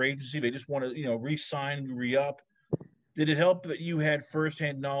to go for agency. They just want to, re-sign, re-up. Did it help that you had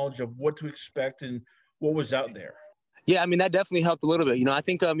firsthand knowledge of what to expect and what was out there? Yeah, that definitely helped a little bit. I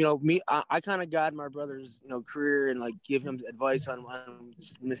think, I kind of guide my brother's, career and like give him advice on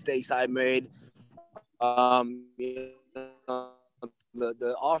mistakes I made.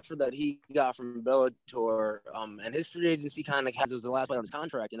 The offer that he got from Bellator, and his free agency kind of was the last fight on his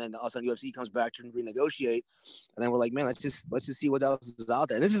contract, and then all of a sudden UFC comes back to renegotiate, and then we're like, man, let's just see what else is out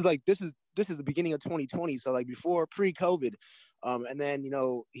there. And this is the beginning of 2020, so like before pre-COVID, And then, you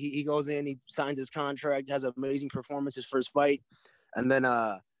know, he goes in, he signs his contract, has an amazing performance, his first fight. And then,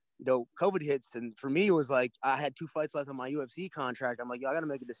 you know, COVID hits. And for me, it was like, I had 2 fights left on my UFC contract. I'm like, yo, I got to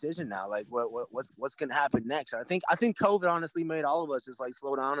make a decision now. Like what's going to happen next? I think COVID honestly made all of us just like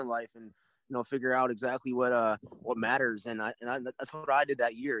slow down in life and, you know, figure out exactly what matters. And that's what I did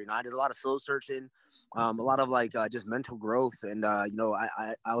that year. You know, I did a lot of soul searching, a lot of like just mental growth. And, you know,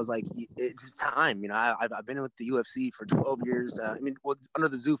 I was like, it's just time. You know, I've been with the UFC for 12 years. Under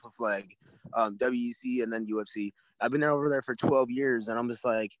the Zuffa flag, WEC and then UFC. I've been over there for 12 years. And I'm just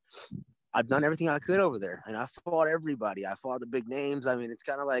like, I've done everything I could over there. And I fought everybody. I fought the big names. I mean, it's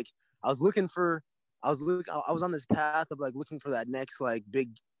kind of like I was on this path of like looking for that next like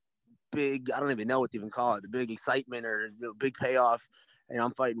big, I don't even know what to even call it, the big excitement or big payoff. And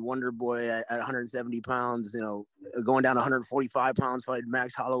I'm fighting Wonder Boy at 170 pounds, you know, going down 145 pounds, fighting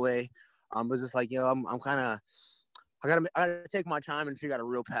Max Holloway. It was just like, you know, I'm kind of, I gotta take my time and figure out a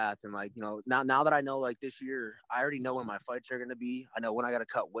real path. And like, you know, now that I know, like this year, I already know when my fights are going to be. I know when I got to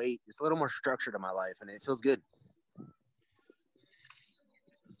cut weight. It's a little more structured in my life and it feels good.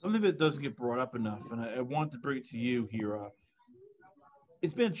 Something that doesn't get brought up enough, and I want to bring it to you here.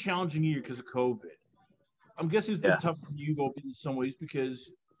 It's been a challenging year because of COVID. I'm guessing it's been tough for you in some ways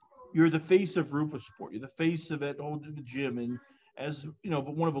because you're the face of Roufusport. You're the face of it, the gym, and as you know,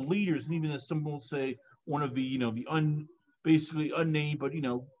 one of the leaders, and even as someone will say, one of the basically unnamed, but you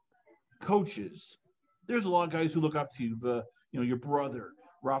know, coaches. There's a lot of guys who look up to you. Your brother,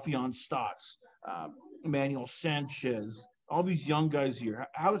 Rafion Stotts, Emmanuel Sanchez, all these young guys here.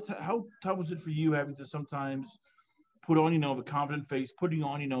 How tough was it for you having to sometimes put on, the confident face, putting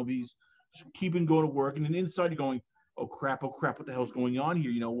on, these, keeping going to work, and then inside you're going, oh crap, what the hell's going on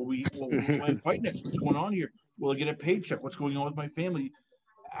here? Will we fight next? What's going on here? Will I get a paycheck? What's going on with my family?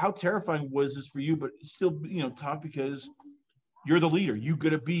 How terrifying was this for you? But still, tough because you're the leader. You got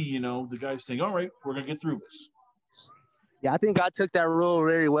to be, the guy saying, all right, we're gonna get through this. Yeah, I think I took that role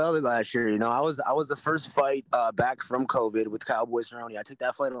very well last year. I was the first fight back from COVID with Cowboy Cerrone. I took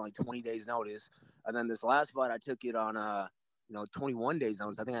that fight on like 20 days notice. And then this last fight, I took it on, 21 days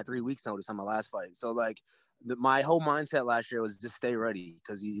notice. I think I had 3 weeks notice on my last fight. So like my whole mindset last year was just stay ready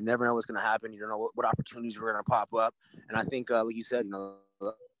because you never know what's going to happen. You don't know what opportunities were going to pop up. And I think, like you said,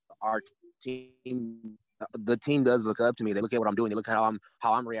 our team, the team does look up to me. They look at what I'm doing. They look at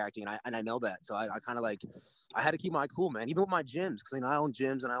how I'm reacting. And I know that. So I kind of like, I had to keep my cool, man. Even with my gyms, because I own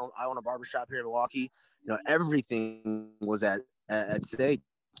gyms and I own a barbershop here in Milwaukee. Everything was at stake.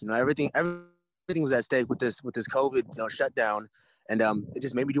 Everything was at stake with this COVID shutdown, and it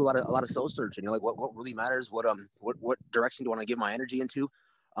just made me do a lot of soul searching. Like what really matters, what direction do I want to give my energy into,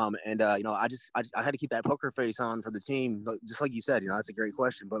 I had to keep that poker face on for the team, just like you said. That's a great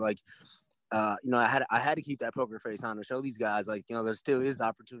question, but like. I had to keep that poker face on to show these guys, like, there still is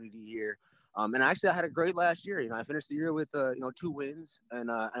opportunity here. And actually I had a great last year. I finished the year with, 2 wins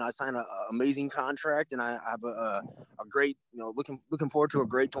and I signed an amazing contract, and I have a great, looking forward to a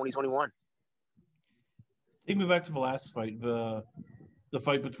great 2021. Take me back to the last fight, the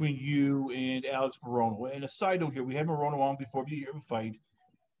fight between you and Alex Morono. And a side note here, we had Morono on before the fight,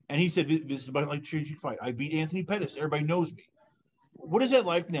 and he said, this is about like changing fight. I beat Anthony Pettis. Everybody knows me. What is that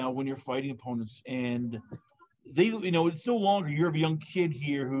like now when you're fighting opponents and they, it's no longer you're a young kid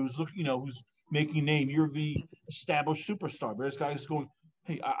here who's looking, who's making a name. You're the established superstar. But this guy's going,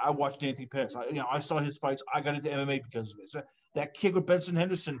 hey, I watched Anthony Pettis. I saw his fights. I got into MMA because of it. So that kick with Benson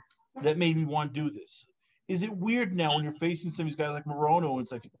Henderson that made me want to do this. Is it weird now when you're facing some of these guys like Morono and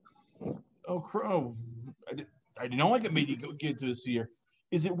it's like, oh, I didn't know I could maybe get to this here.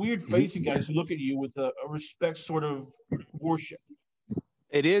 Is it weird facing guys who look at you with a respect sort of worship?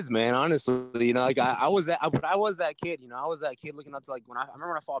 It is, man. Honestly, like I was that kid. I was that kid looking up to, like, I remember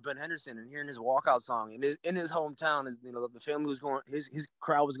when I fought Ben Henderson and hearing his walkout song in his hometown. The family was going, his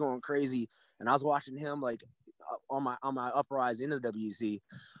crowd was going crazy, and I was watching him like on my uprise into the WC.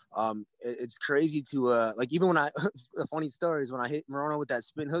 It's crazy to like, even when the funny story is when I hit Morono with that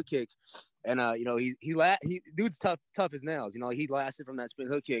spin hook kick, and he dude's tough as nails. He lasted from that spin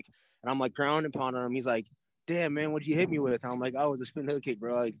hook kick, and I'm like ground and pound on him. He's like, damn, man, what'd you hit me with? And I'm like, oh, it was a spin hook kick,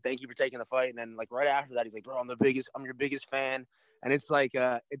 bro. Like, thank you for taking the fight. And then like right after that, he's like, bro, I'm your biggest fan. And it's like,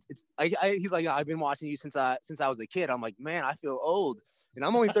 he's like, I've been watching you since I was a kid. I'm like, man, I feel old, and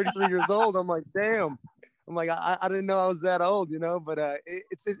I'm only 33 years old. I'm like, damn. I'm like, I didn't know I was that old, but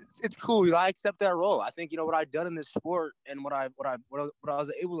it's cool. I accept that role. I think, what I've done in this sport and what I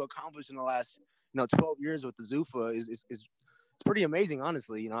was able to accomplish in the last, 12 years with the Zuffa is pretty amazing,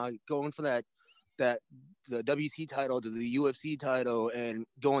 honestly. Going for that the WC title to the UFC title and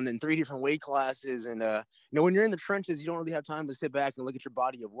going in 3 different weight classes. And, when you're in the trenches, you don't really have time to sit back and look at your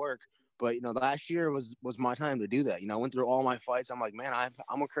body of work. But, last year was my time to do that. I went through all my fights. I'm like, man,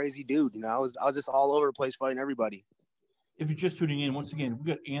 I'm a crazy dude. I was just all over the place fighting everybody. If you're just tuning in, once again, we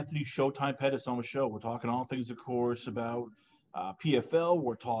got Anthony Showtime Pettis on the show. We're talking all things, of course, about PFL.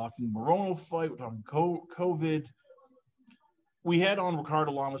 We're talking Morono fight. We're talking COVID. We had on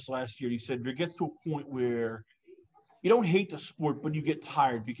Ricardo Lamas last year. He said it gets to a point where you don't hate the sport, but you get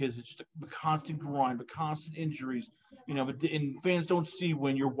tired because it's just the constant grind, the constant injuries. And fans don't see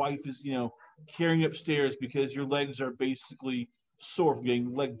when your wife is, carrying upstairs because your legs are basically sore from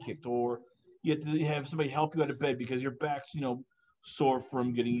getting leg kicked, or you have to have somebody help you out of bed because your back's, sore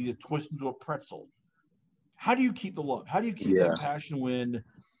from getting either twisted into a pretzel. How do you keep the love? How do you keep that passion when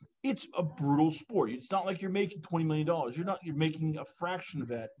it's a brutal sport? It's not like you're making $20 million. You're making a fraction of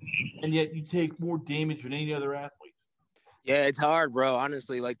that, and yet you take more damage than any other athlete. Yeah, it's hard, bro.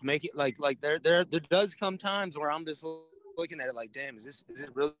 Honestly, like make it like there does come times where I'm just looking at it like, damn, is it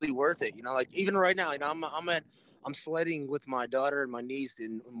really worth it? Like even right now, I'm sledding with my daughter and my niece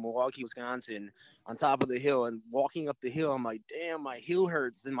in Milwaukee, Wisconsin, on top of the hill, and walking up the hill, I'm like, damn, my heel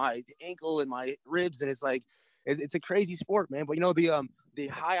hurts and my ankle and my ribs, and it's like, it's a crazy sport, man. But the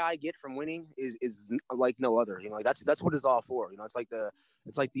high I get from winning is like no other. Like that's what it's all for. It's like a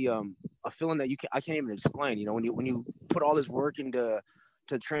feeling that I can't even explain. When you put all this work into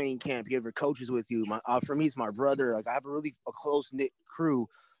training camp, you have your coaches with you. For me, it's my brother. Like I have a close knit crew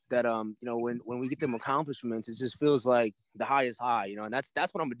that when we get them accomplishments, it just feels like the highest high. And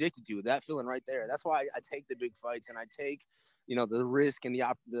that's what I'm addicted to. That feeling right there. That's why I take the big fights and I take the risk and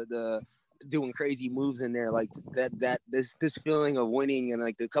the doing crazy moves in there, like this feeling of winning, and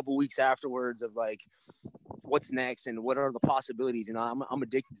like the couple weeks afterwards of like what's next and what are the possibilities. I'm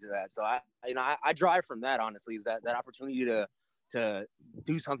addicted to that. So I drive from that, honestly, is that opportunity to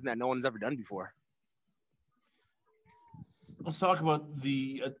do something that no one's ever done before. Let's talk about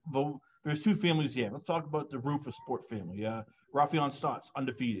there's 2 families here. Let's talk about the Rufus Sport family. Raufeon Stots,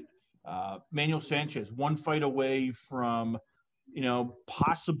 undefeated. Manuel Sanchez, 1 fight away from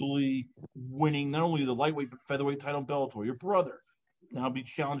possibly winning not only the lightweight but featherweight title in Bellator. Your brother now be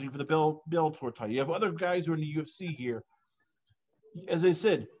challenging for the Bellator title. You have other guys who are in the UFC here. As I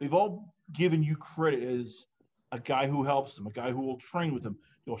said, they've all given you credit as a guy who helps them, a guy who will train with them.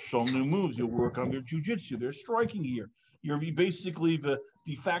 You'll show them new moves. You'll work on their jiu-jitsu, their striking gear. You're basically the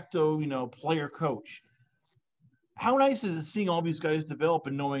de facto, player coach. How nice is it seeing all these guys develop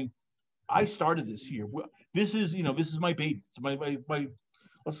and knowing I started this year? This is my baby. It's my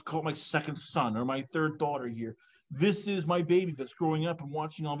let's call it my second son or my third daughter here. This is my baby that's growing up and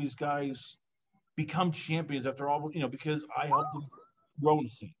watching all these guys become champions after all, because I helped them grow in the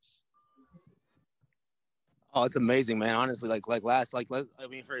scenes. Oh, it's amazing, man. Honestly, for a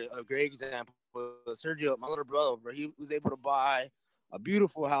great example, Sergio, my little brother, he was able to buy a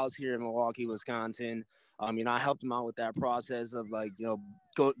beautiful house here in Milwaukee, Wisconsin. I helped him out with that process of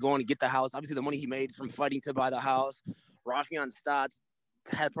going to get the house. Obviously, the money he made from fighting to buy the house. Raufeon Stots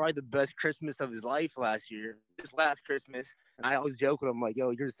had probably the best Christmas of his life this last Christmas. And I always joke with him, like,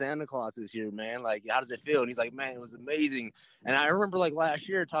 yo, you're Santa Claus this year, man. Like, how does it feel? And he's like, man, it was amazing. And I remember last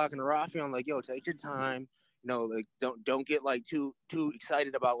year talking to Raufeon, like, yo, take your time. Don't get too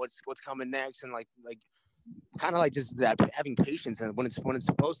excited about what's coming next, and like kind of like just that having patience, and when it's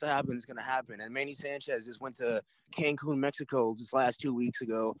supposed to happen, it's gonna happen. And Manny Sanchez just went to Cancun, Mexico, this last 2 weeks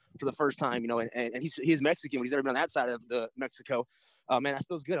ago for the first time, and he's Mexican, but he's never been on that side of the Mexico. Man, that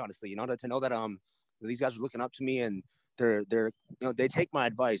feels good, honestly, to know that these guys are looking up to me, and they take my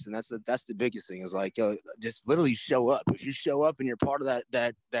advice, and that's the biggest thing is like, yo, just literally show up. If you show up and you're part of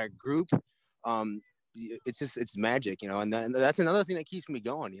that group, it's magic, and that's another thing that keeps me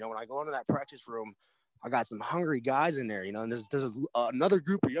going. When I go into that practice room, I got some hungry guys in there, and there's another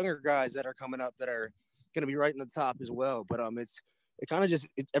group of younger guys that are coming up that are going to be right in the top as well. But it kind of just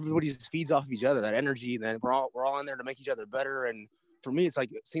everybody just feeds off of each other, that energy. Then we're all in there to make each other better. And for me, it's like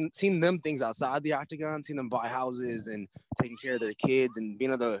seeing them things outside the octagon, seeing them buy houses and taking care of their kids and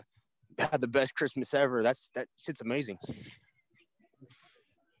being able to have the best Christmas ever. That shit's amazing.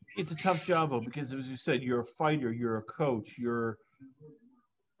 It's a tough job, though, because as you said, you're a fighter, you're a coach, you're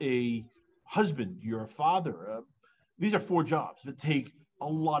a husband, you're a father. These are 4 jobs that take a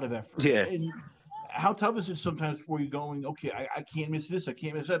lot of effort. Yeah. And how tough is it sometimes for you going, okay, I can't miss this, I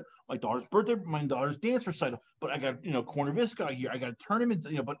can't miss that. My daughter's birthday, my daughter's dance recital, but I got, corner this guy here. I got a tournament,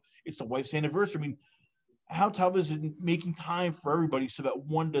 but it's the wife's anniversary. I mean, how tough is it making time for everybody so that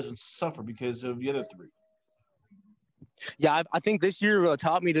one doesn't suffer because of the other 3? Yeah, I think this year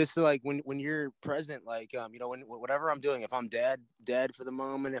taught me this. Like when you're present, like you know, when whatever I'm doing, if I'm dead for the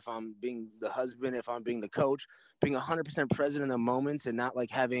moment, if I'm being the husband, if I'm being the coach, being 100% present in the moments and not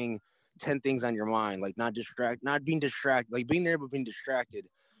like having 10 things on your mind, like not being distracted, like being there but being distracted.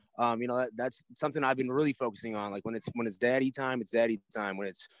 You know, that's something I've been really focusing on. Like when it's daddy time, it's daddy time. When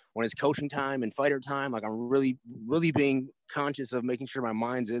it's coaching time and fighter time, like I'm really being conscious of making sure my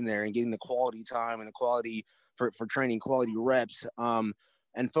mind's in there and getting the quality time and the quality for training, quality reps,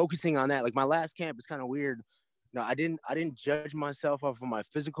 and focusing on that. Like my last camp is kind of weird. No, I didn't judge myself off of my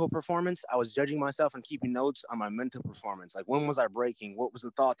physical performance. I was judging myself and keeping notes on my mental performance. Like when was I breaking? What was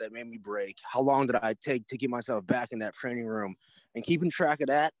the thought that made me break? How long did I take to get myself back in that training room? And keeping track of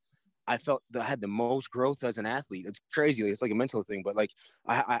that, I felt that I had the most growth as an athlete. It's crazy. It's like a mental thing, but like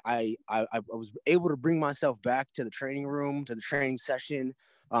I was able to bring myself back to the training room, to the training session,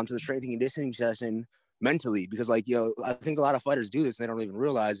 to the strength and conditioning session mentally, because like, you know, I think a lot of fighters do this and they don't even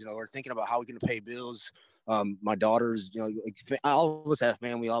realize, you know, we're thinking about how we're going to pay bills. My daughters, you know, like, all of us have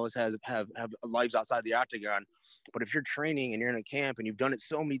family, all of us have lives outside the octagon. But if you're training and you're in a camp and you've done it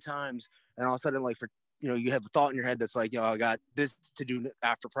so many times, and all of a sudden, like, for, you know, you have a thought in your head that's like, you know, I got this to do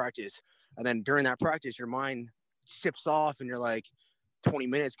after practice. And then during that practice, your mind shifts off and you're like, 20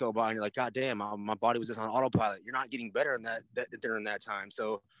 minutes go by and you're like, God damn, my body was just on autopilot. You're not getting better in that during that time.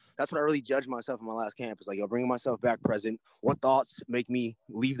 So that's what I really judged myself in my last camp, is like, yo, bringing myself back present. What thoughts make me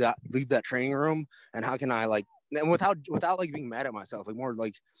leave that training room, and how can I, like, and without like being mad at myself, like more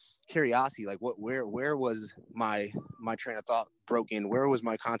like curiosity, like where was my train of thought broken? Where was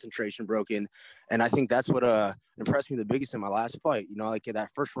my concentration broken? And I think that's what impressed me the biggest in my last fight. You know, like in that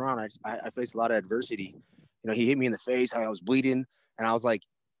first round, I faced a lot of adversity. You know, he hit me in the face, I was bleeding, and I was like,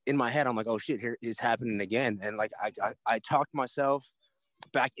 in my head, I'm like, oh shit, here is happening again. And like I talked myself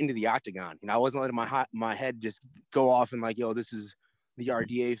back into the octagon. You know, I wasn't letting my head just go off and like, yo, this is the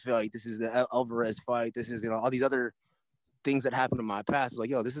RDA fight, this is the Alvarez fight, this is, you know, all these other things that happened in my past. Like,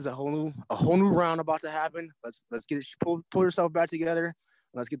 yo, this is a whole new round about to happen. Let's get it, pull yourself back together.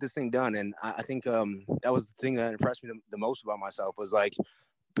 Let's get this thing done. And I think that was the thing that impressed me the most about myself, was like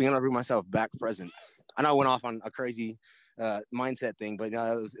being able to bring myself back present. I know I went off on a crazy mindset thing, but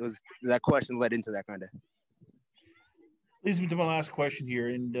it was that question led into that kind of. Leads me to my last question here,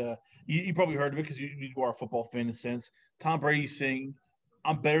 and you probably heard of it because you are a football fan in a sense. Tom Brady saying,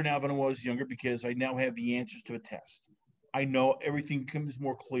 I'm better now than I was younger because I now have the answers to a test. I know everything becomes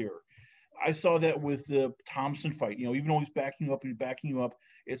more clear. I saw that with the Thompson fight. You know, even though he's backing you up,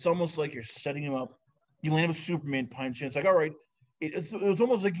 it's almost like you're setting him up. You land a Superman punch, and it's like, all right. It was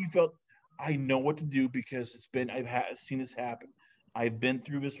almost like you felt, I know what to do because I've seen this happen. I've been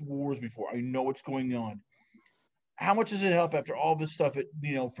through this wars before. I know what's going on. How much does it help after all this stuff?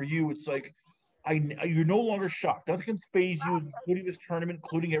 For you, it's like you're no longer shocked. Nothing can phase you, including this tournament,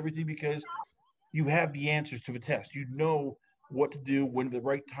 including everything, because you have the answers to the test. You know what to do when the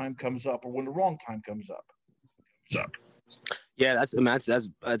right time comes up or when the wrong time comes up. So, yeah, that's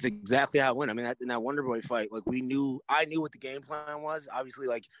exactly how it went. I mean, in that Wonder Boy fight, like I knew what the game plan was. Obviously,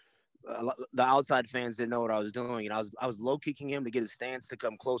 like the outside fans didn't know what I was doing, and I was low kicking him to get his stance to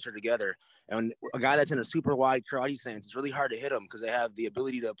come closer together. And a guy that's in a super wide karate stance, it's really hard to hit him because they have the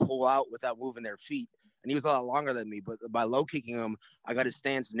ability to pull out without moving their feet. And he was a lot longer than me, but by low kicking him, I got his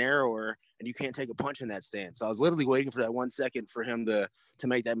stance narrower, and you can't take a punch in that stance. So I was literally waiting for that 1 second for him to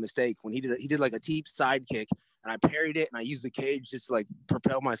make that mistake. When he did like a deep side kick, and I parried it, and I used the cage just to like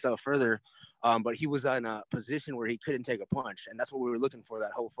propel myself further. But he was in a position where he couldn't take a punch, and that's what we were looking for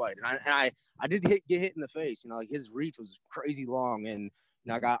that whole fight. And I did get hit in the face. You know, like his reach was crazy long, and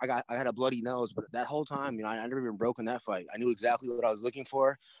you know, I had a bloody nose. But that whole time, you know, I never even broken that fight. I knew exactly what I was looking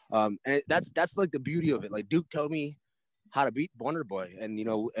for. And that's like the beauty of it. Like Duke told me how to beat Wonder Boy, and you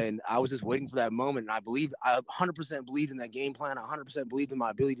know, and I was just waiting for that moment. And I 100% believed in that game plan. I 100% believed in my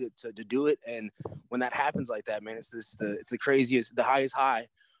ability to do it. And when that happens like that, man, it's the craziest, the highest high.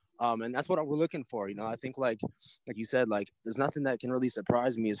 And that's what we're looking for. You know, I think like you said, like there's nothing that can really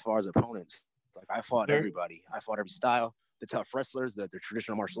surprise me as far as opponents. Like I fought everybody. I fought every style, the tough wrestlers, the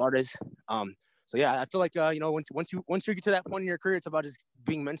traditional martial artists. So yeah, I feel like you know, once you get to that point in your career, it's about just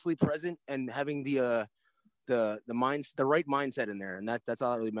being mentally present and having the right mindset in there, and that's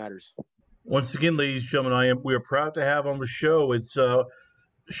all that really matters. Once again, ladies and gentlemen, we are proud to have on the show. It's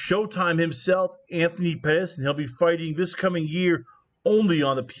Showtime himself, Anthony Pettis, and he'll be fighting this coming year only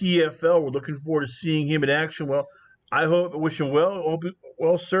on the PFL. We're looking forward to seeing him in action. Well, I wish him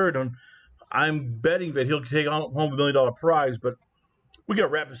well, sir. And I'm betting that he'll take home $1 million prize, but we got to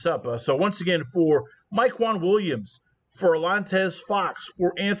wrap this up. So once again, for Mike Juan Williams, for Alantez Fox,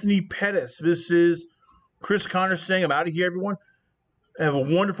 for Anthony Pettis, this is Chris Connor saying I'm out of here, everyone. Have a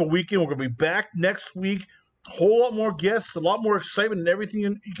wonderful weekend. We're going to be back next week. A whole lot more guests, a lot more excitement, and everything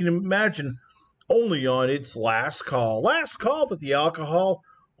you can imagine. Only on It's Last Call. Last Call with the alcohol.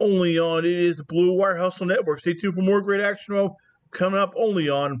 Only on It is the Blue Wire Hustle Network. Stay tuned for more great action coming up only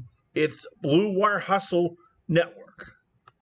on It's Blue Wire Hustle Network.